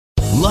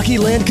Lucky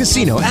Land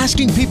Casino,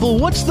 asking people,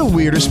 what's the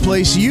weirdest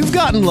place you've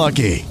gotten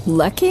lucky?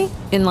 Lucky?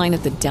 In line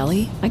at the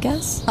deli, I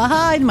guess?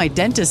 Aha, in my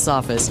dentist's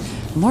office.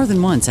 More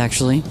than once,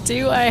 actually.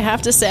 Do I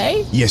have to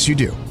say? Yes, you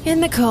do. In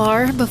the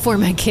car before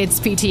my kids'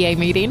 PTA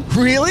meeting.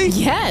 Really?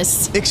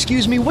 Yes.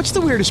 Excuse me, what's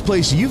the weirdest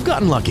place you've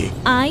gotten lucky?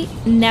 I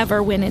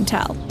never win and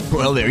tell.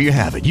 Well, there you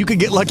have it. You can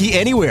get lucky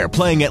anywhere,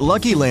 playing at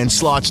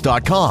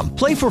LuckyLandSlots.com.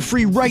 Play for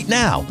free right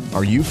now.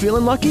 Are you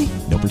feeling lucky?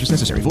 No purchase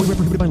necessary. Void where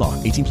prohibited by law.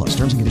 18 plus.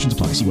 Terms and conditions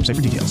apply. See website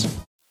for details.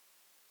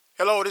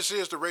 Hello, this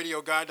is the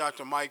radio guy,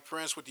 Dr. Mike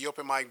Prince with the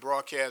Open Mic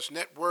Broadcast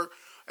Network.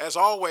 As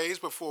always,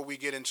 before we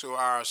get into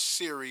our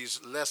series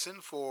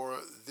lesson for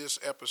this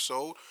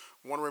episode,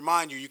 I want to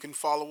remind you, you can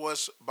follow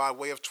us by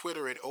way of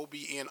Twitter at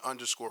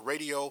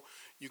OBN_radio.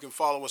 You can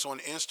follow us on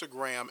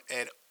Instagram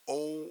at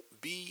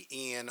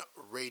OBN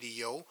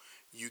Radio.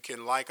 You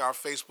can like our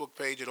Facebook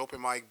page at Open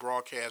Mic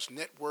Broadcast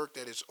Network.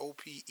 That is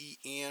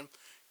OPEN,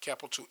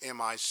 capital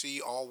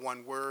MIC, all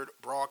one word,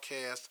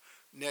 Broadcast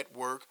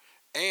Network.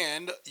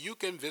 And you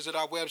can visit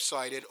our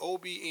website at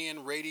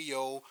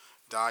obnradio.com.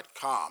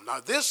 Now,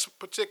 this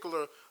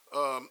particular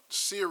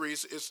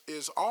series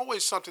is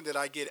always something that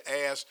I get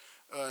asked,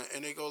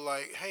 and they go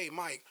like, hey,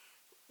 Mike,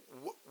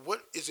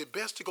 what is it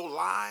best to go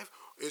live?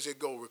 Is it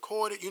go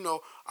recorded? You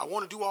know, I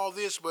want to do all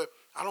this, but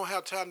I don't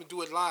have time to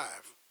do it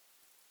live.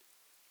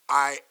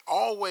 I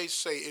always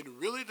say it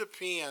really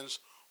depends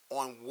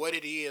on what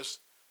it is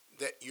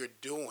that you're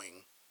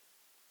doing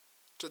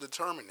to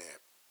determine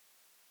that.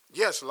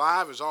 Yes,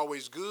 live is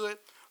always good.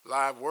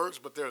 Live works,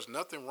 but there's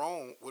nothing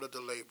wrong with a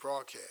delayed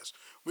broadcast.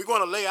 We're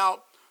going to lay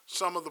out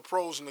some of the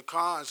pros and the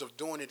cons of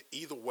doing it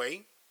either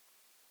way.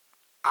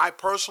 I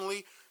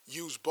personally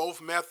use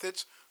both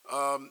methods.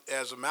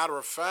 As a matter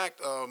of fact,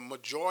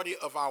 majority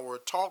of our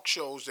talk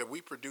shows that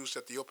we produce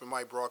at the Open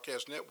Mic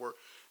Broadcast Network,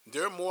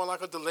 they're more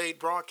like a delayed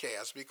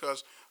broadcast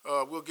because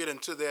we'll get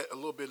into that a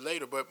little bit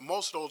later, but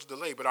most of those are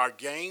delayed. But our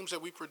games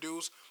that we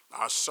produce,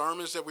 our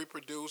sermons that we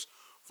produce,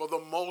 for the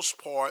most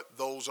part,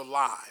 those are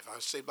live. I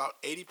say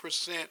about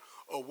 80%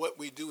 of what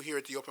we do here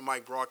at the Open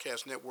Mic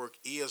Broadcast Network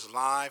is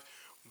live.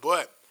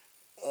 But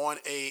on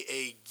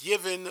a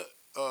given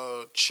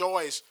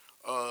choice,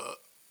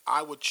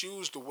 I would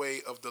choose the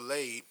way of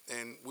delayed,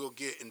 and we'll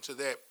get into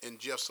that in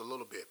just a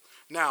little bit.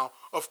 Now,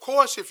 of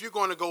course, if you're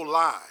going to go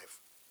live,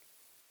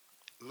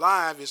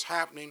 live is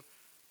happening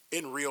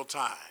in real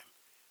time.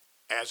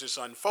 As it's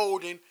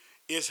unfolding,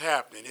 it's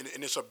happening,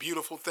 and it's a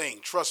beautiful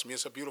thing. Trust me,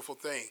 it's a beautiful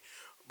thing.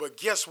 But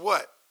guess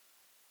what?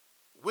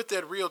 With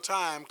that real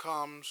time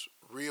comes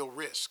real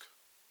risk.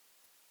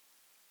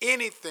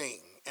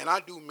 Anything, and I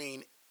do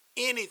mean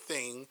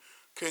anything,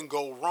 can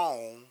go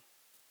wrong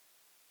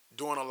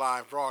during a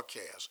live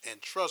broadcast.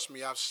 And trust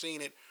me, I've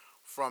seen it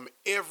from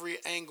every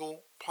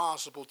angle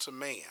possible to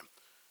man.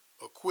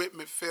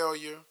 Equipment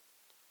failure,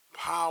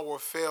 power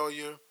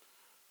failure,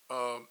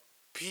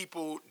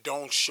 people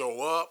don't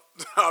show up.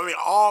 I mean,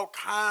 all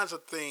kinds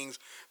of things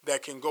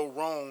that can go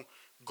wrong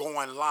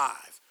going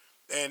live.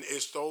 And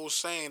it's those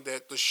saying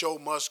that the show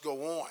must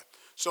go on.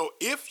 So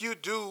if you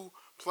do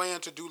plan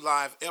to do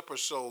live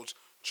episodes,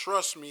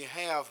 trust me,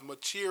 have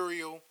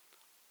material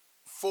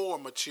for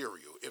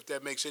material, if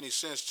that makes any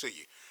sense to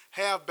you.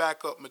 Have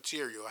backup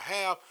material.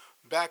 Have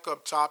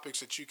backup topics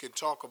that you can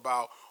talk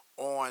about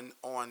on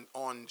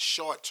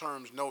short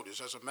term notice.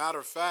 As a matter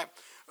of fact,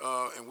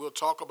 and we'll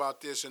talk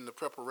about this in the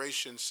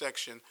preparation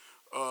section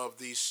of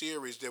the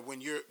series, that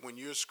when you're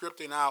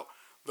scripting out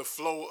the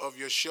flow of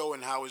your show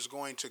and how it's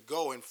going to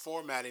go and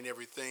formatting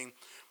everything,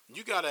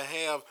 you got to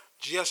have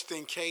just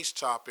in case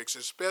topics,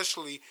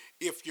 especially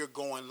if you're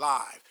going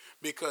live,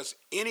 because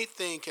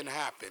anything can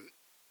happen.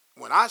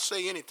 When I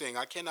say anything,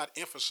 I cannot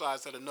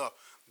emphasize that enough,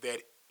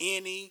 that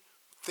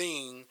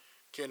anything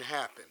can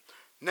happen.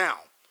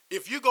 Now,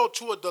 if you go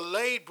to a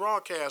delayed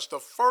broadcast, the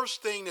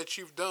first thing that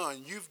you've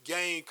done, you've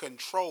gained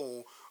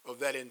control of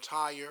that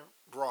entire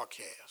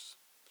broadcast.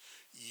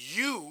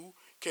 You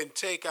can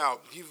take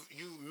out, you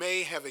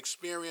may have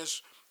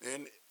experienced,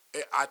 and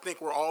I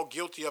think we're all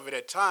guilty of it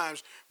at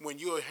times, when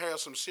you have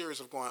some series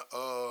of going,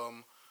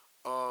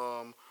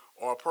 or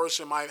a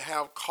person might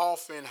have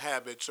coughing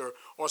habits or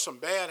some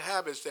bad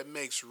habits that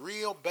makes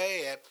real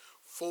bad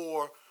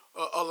for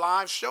a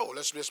live show.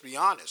 Let's just be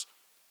honest.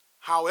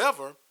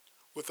 However,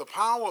 with the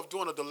power of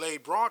doing a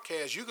delayed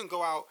broadcast, you can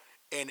go out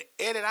and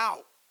edit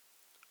out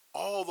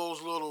all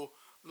those little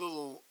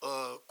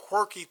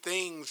quirky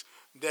things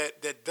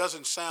that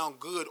doesn't sound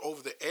good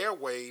over the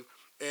airwave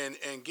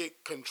and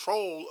get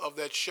control of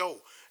that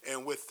show.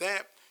 And with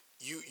that,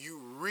 you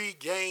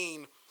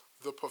regain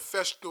the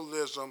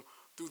professionalism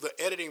through the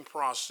editing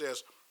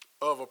process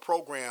of a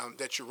program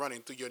that you're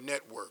running through your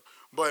network.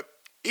 But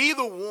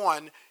either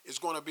one is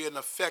going to be an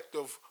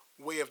effective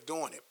way of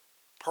doing it.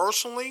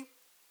 Personally,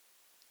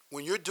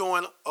 when you're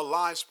doing a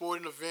live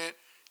sporting event,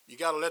 you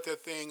got to let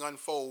that thing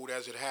unfold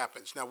as it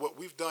happens. Now, what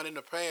we've done in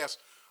the past,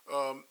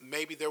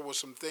 maybe there were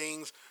some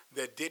things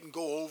that didn't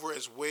go over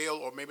as well,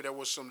 or maybe there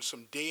was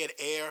some dead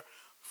air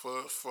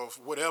for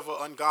whatever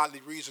ungodly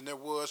reason there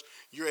was.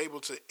 You're able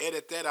to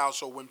edit that out,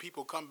 so when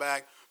people come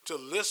back to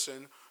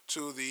listen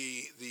to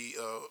the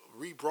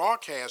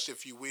rebroadcast,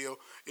 if you will,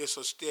 it's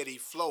a steady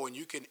flow, and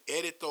you can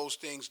edit those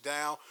things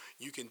down.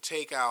 You can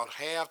take out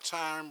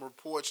halftime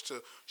reports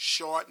to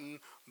shorten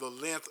the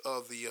length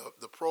of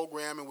the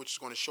programming, which is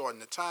going to shorten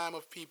the time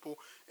of people,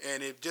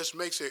 and it just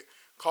makes it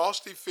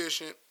cost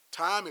efficient,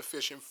 time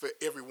efficient for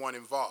everyone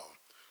involved.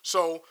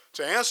 So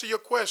to answer your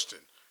question,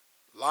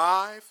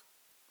 live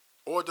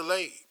or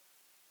delayed,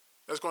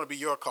 that's going to be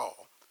your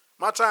call.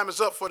 My time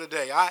is up for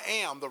today. I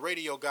am the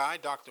radio guy,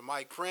 Dr.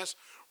 Mike Prince.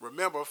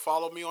 Remember,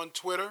 follow me on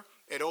Twitter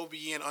at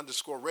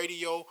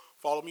OBN_radio.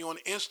 Follow me on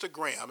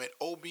Instagram at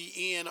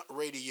OBN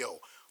Radio.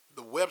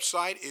 The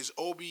website is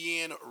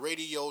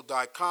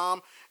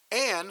obnradio.com.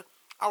 And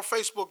our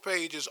Facebook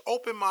page is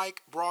Open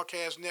Mic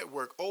Broadcast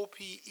Network,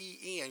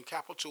 OPEN,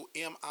 capital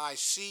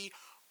MIC,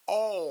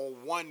 all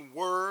one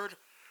word,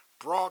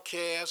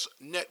 Broadcast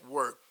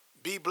Network.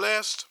 Be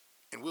blessed,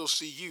 and we'll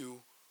see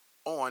you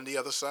on the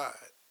other side.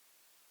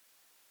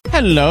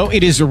 Hello,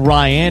 it is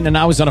Ryan, and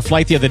I was on a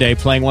flight the other day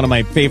playing one of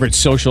my favorite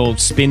social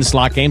spin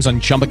slot games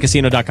on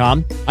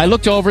ChumbaCasino.com. I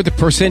looked over the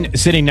person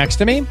sitting next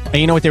to me, and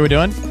you know what they were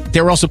doing?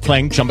 They were also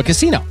playing Chumba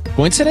Casino.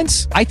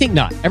 Coincidence? I think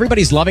not.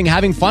 Everybody's loving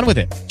having fun with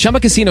it. Chumba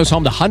Casino is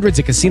home to hundreds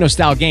of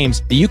casino-style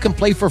games that you can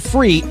play for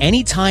free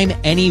anytime,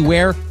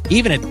 anywhere,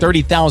 even at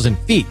 30,000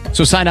 feet.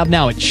 So sign up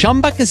now at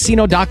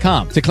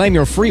ChumbaCasino.com to claim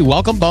your free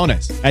welcome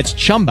bonus. That's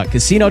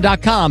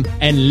ChumbaCasino.com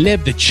and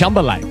live the Chumba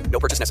life. No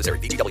purchase necessary.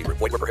 VGW.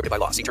 Void where prohibited by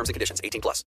law. See terms and conditions. 18+.